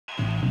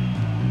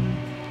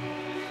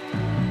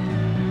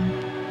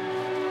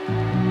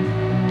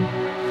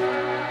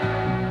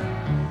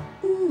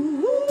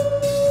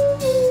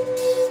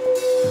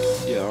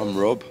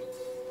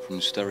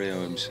from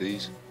Stereo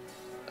MCs.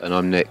 And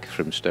I'm Nick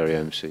from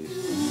Stereo MCs.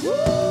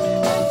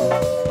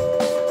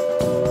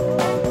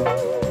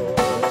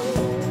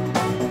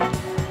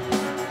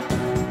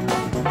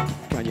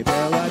 Can you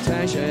feel the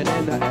tension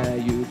in the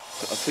air?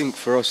 I think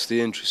for us the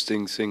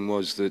interesting thing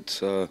was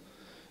that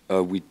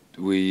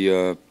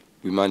we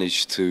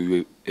managed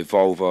to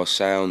evolve our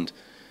sound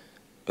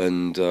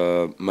and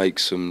make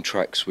some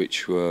tracks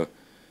which were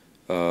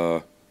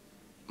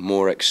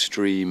more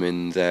extreme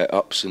in their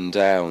ups and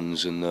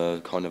downs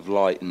and kind of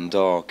light and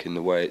dark in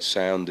the way it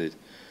sounded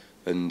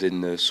and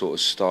in the sort of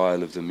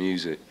style of the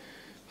music.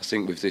 I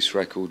think with this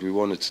record we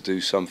wanted to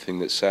do something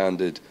that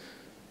sounded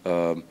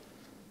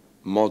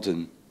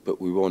modern,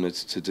 but we wanted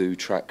to do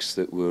tracks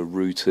that were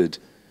rooted,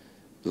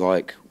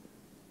 like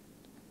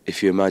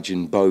if you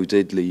imagine Bo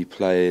Diddley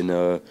playing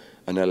an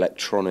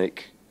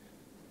electronic,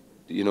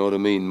 you know what I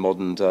mean,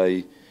 modern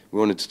day. We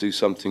wanted to do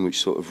something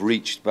which sort of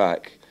reached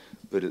back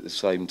but at the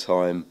same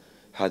time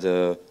had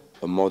a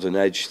modern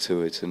edge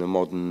to it and a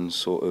modern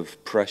sort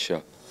of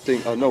pressure.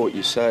 I know what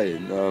you're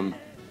saying.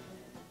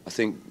 I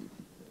think,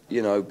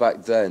 you know,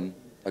 back then,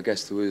 I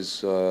guess there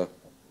was the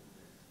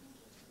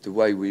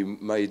way we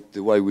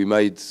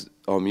made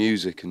our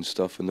music and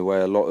stuff, and the way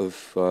a lot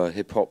of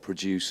hip hop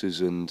producers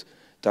and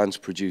dance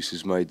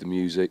producers made the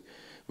music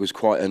was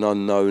quite an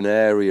unknown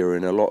area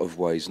in a lot of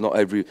ways. Not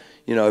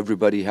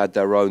everybody had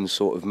their own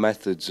sort of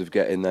methods of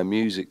getting their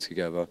music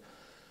together.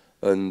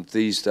 And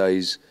these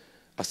days,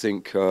 I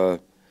think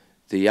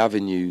the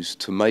avenues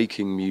to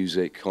making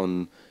music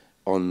on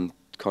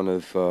kind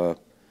of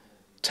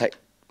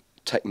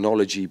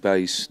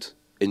technology-based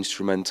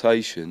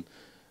instrumentation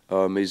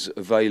is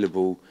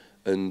available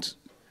and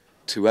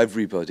to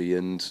everybody.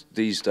 And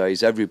these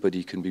days,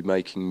 everybody can be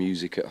making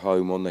music at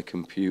home on their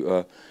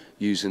computer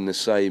using the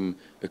same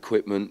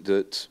equipment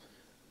that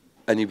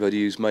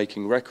anybody who's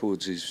making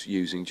records is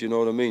using. Do you know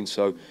what I mean?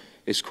 So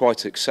it's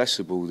quite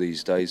accessible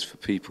these days for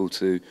people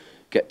to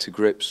get to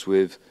grips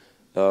with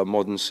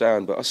modern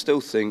sound. But I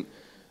still think,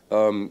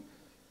 you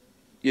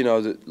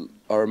know, that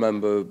I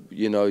remember,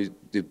 you know,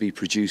 there'd be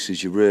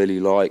producers you really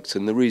liked,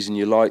 and the reason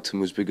you liked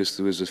them was because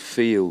there was a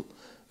feel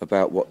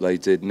about what they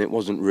did, and it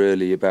wasn't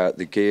really about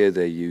the gear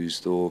they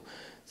used or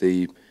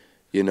the,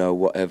 you know,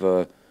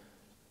 whatever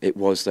it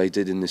was they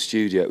did in the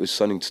studio. It was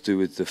something to do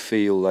with the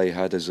feel they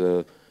had as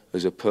a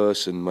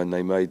person when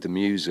they made the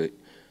music.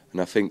 And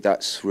I think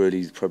that's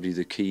really probably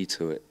the key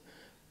to it,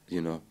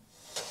 you know.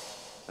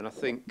 And I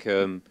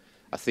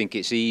think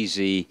it's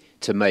easy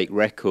to make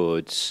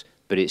records,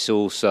 but it's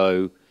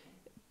also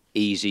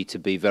easy to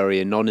be very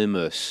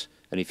anonymous.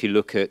 And if you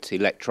look at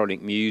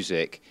electronic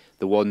music,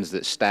 the ones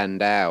that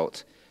stand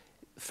out,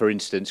 for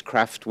instance,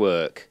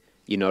 Kraftwerk,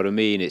 you know what I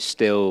mean?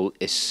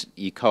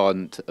 You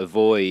can't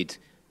avoid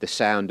the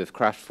sound of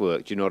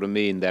Kraftwerk, do you know what I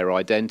mean? Their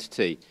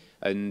identity.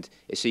 And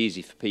it's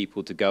easy for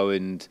people to go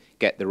and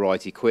get the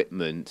right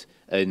equipment,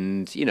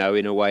 and you know,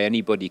 in a way,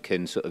 anybody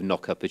can sort of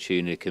knock up a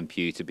tune in a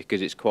computer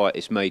because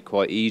it's made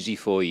quite easy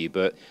for you.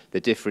 But the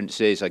difference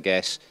is, I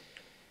guess,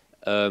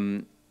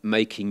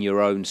 making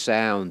your own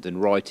sound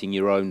and writing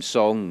your own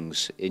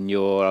songs in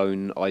your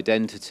own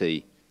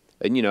identity,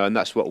 and you know, and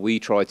that's what we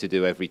try to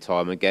do every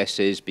time. I guess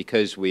is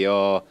because we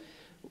are,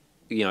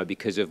 you know,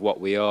 because of what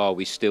we are,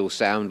 we still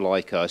sound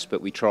like us, but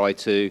we try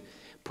to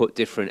put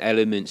different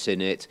elements in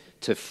it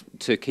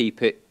to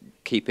keep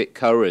it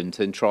current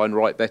and try and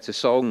write better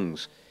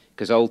songs,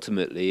 because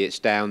ultimately it's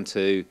down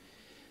to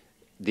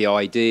the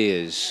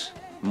ideas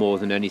more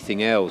than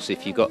anything else.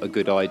 If you've got a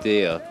good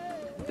idea,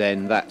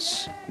 then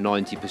that's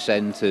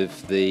 90%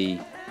 of the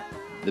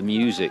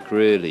music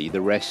really.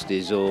 The rest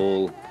is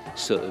all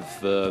sort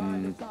of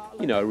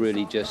you know,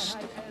 really just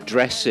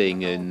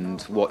dressing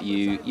and what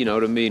you know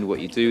what I mean, what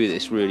you do with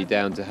it's really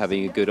down to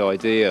having a good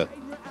idea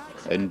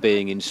and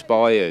being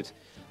inspired.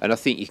 And I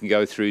think you can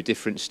go through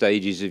different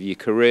stages of your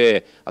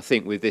career. I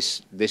think with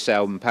this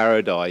album,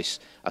 Paradise,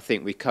 I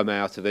think we come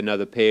out of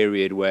another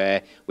period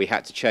where we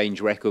had to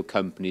change record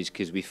companies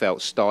because we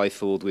felt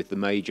stifled with the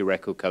major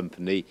record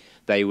company.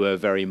 They were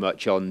very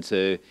much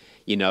onto,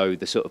 you know,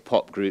 the sort of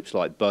pop groups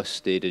like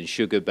Busted and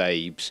Sugar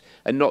Babes,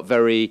 and a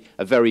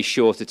very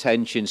short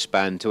attention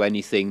span to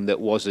anything that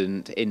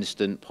wasn't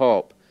instant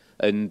pop.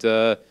 And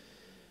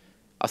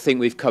I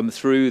think we've come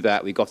through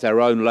that. We got our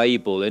own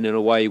label, and in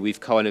a way we've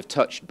kind of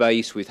touched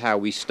base with how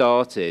we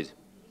started,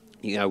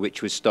 you know,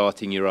 which was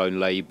starting your own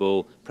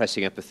label,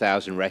 pressing up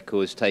 1,000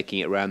 records, taking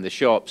it around the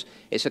shops.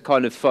 It's a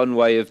kind of fun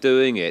way of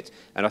doing it,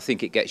 and I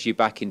think it gets you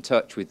back in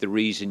touch with the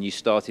reason you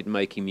started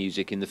making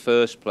music in the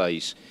first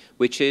place,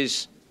 which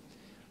is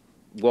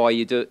why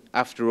you're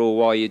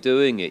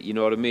doing it, you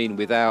know what I mean?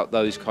 Without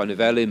those kind of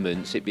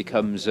elements, it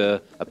becomes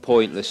a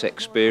pointless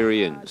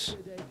experience.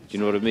 Do you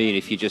know what I mean?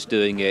 If you're just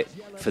doing it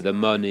for the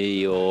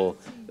money or,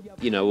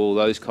 you know, all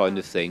those kind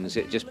of things,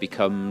 it just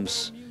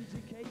becomes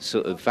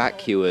sort of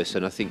vacuous,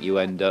 and I think you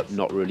end up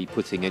not really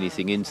putting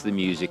anything into the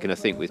music. And I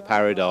think with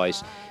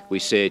Paradise, we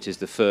see it as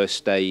the first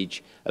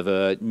stage of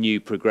a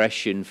new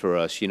progression for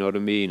us, you know what I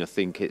mean? I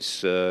think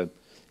it's, you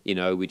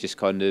know, we just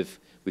kind of,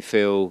 we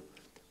feel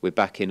we're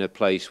back in a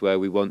place where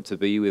we want to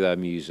be with our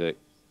music.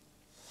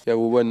 Yeah,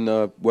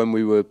 well, when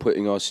we were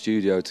putting our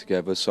studio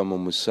together,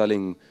 someone was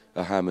selling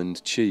a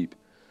Hammond cheap,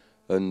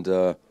 and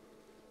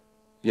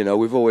you know,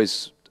 we've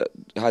always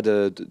had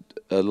a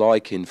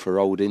liking for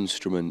old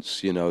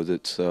instruments, you know,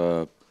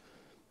 that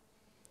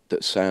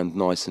sound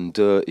nice and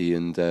dirty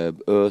and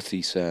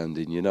earthy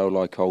sounding, you know,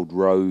 like old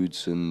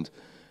Rhodes and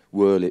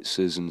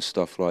Wurlitzers and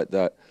stuff like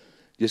that,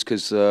 just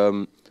because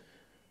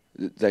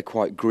they're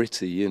quite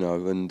gritty, you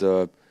know, and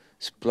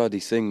this bloody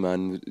thing,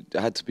 man, it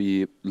had to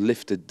be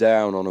lifted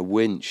down on a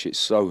winch. It's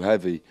so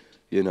heavy,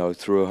 you know,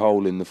 through a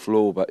hole in the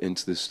floor back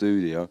into the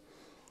studio.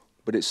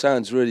 But it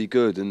sounds really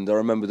good, and I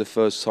remember the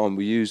first time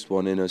we used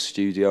one in a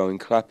studio in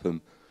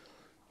Clapham.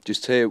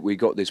 Just here, we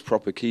got this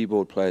proper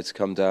keyboard player to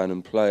come down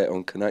and play it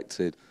on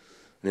Connected,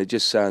 and it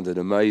just sounded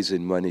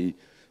amazing when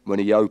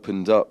he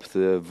opened up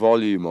the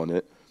volume on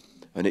it,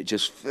 and it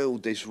just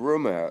filled this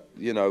room out,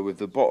 you know, with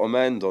the bottom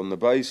end on the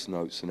bass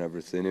notes and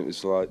everything. It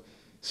was like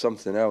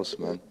something else,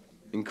 man.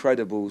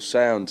 Incredible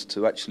sound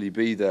to actually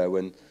be there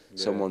when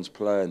someone's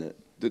playing it.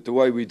 The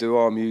way we do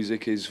our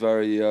music is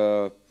very,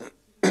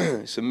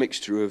 it's a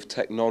mixture of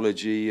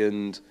technology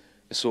and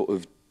a sort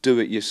of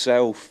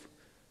do-it-yourself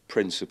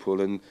principle.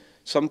 And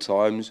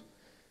sometimes,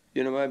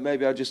 you know,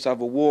 maybe I'll just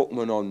have a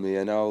Walkman on me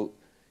and I'll,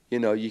 you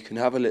know, you can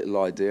have a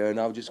little idea and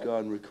I'll just go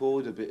and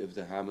record a bit of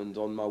the Hammond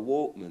on my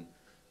Walkman,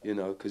 you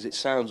know, because it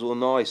sounds all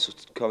nice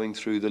going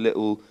through the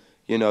little,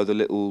 you know, the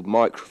little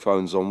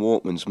microphones on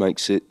Walkmans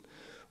makes it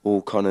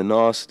all kind of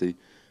nasty,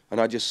 and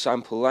I just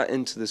sample that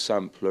into the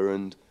sampler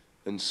and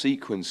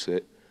sequence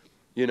it,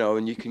 you know,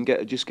 and you can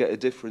just get a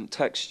different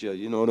texture,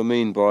 you know what I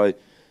mean, by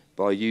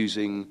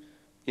using,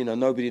 you know,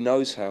 nobody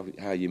knows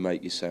how you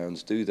make your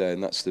sounds, do they?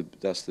 And that's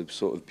the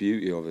sort of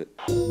beauty of it.